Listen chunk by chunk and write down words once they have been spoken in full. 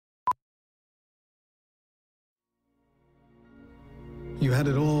You had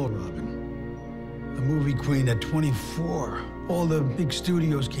it all, Robin. A movie queen at 24. All the big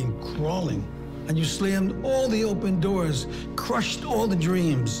studios came crawling. And you slammed all the open doors, crushed all the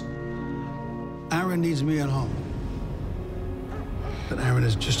dreams. Aaron needs me at home. But Aaron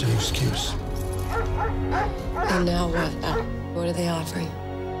is just an excuse. And now what? What are they offering?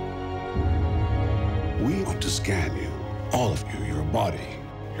 We want to scan you, all of you, your body,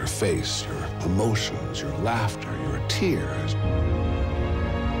 your face, your emotions, your laughter, your tears.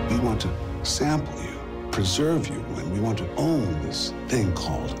 We want to sample you, preserve you, and we want to own this thing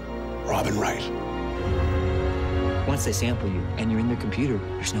called Robin Wright. Once they sample you and you're in their computer,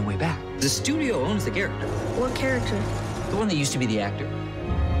 there's no way back. The studio owns the character. What character? The one that used to be the actor.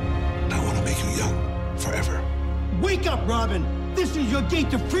 I want to make you young forever. Wake up, Robin! This is your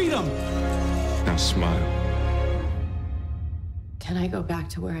gate to freedom! Now smile. Can I go back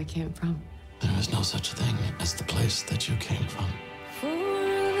to where I came from? There is no such thing as the place that you came from.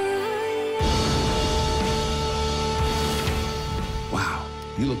 Wow,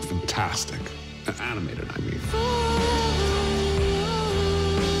 you look fantastic. Animated, I mean.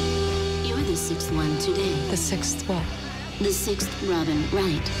 You're the sixth one today. The sixth what? The sixth Robin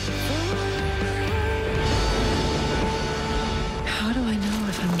Wright. How do I know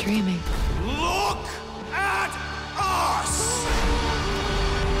if I'm dreaming? Look at us!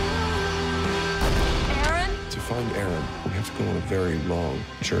 Aaron? To find Aaron, we have to go on a very long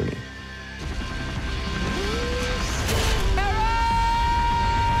journey.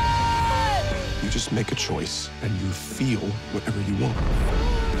 You just make a choice, and you feel whatever you want.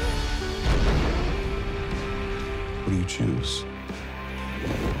 What do you choose?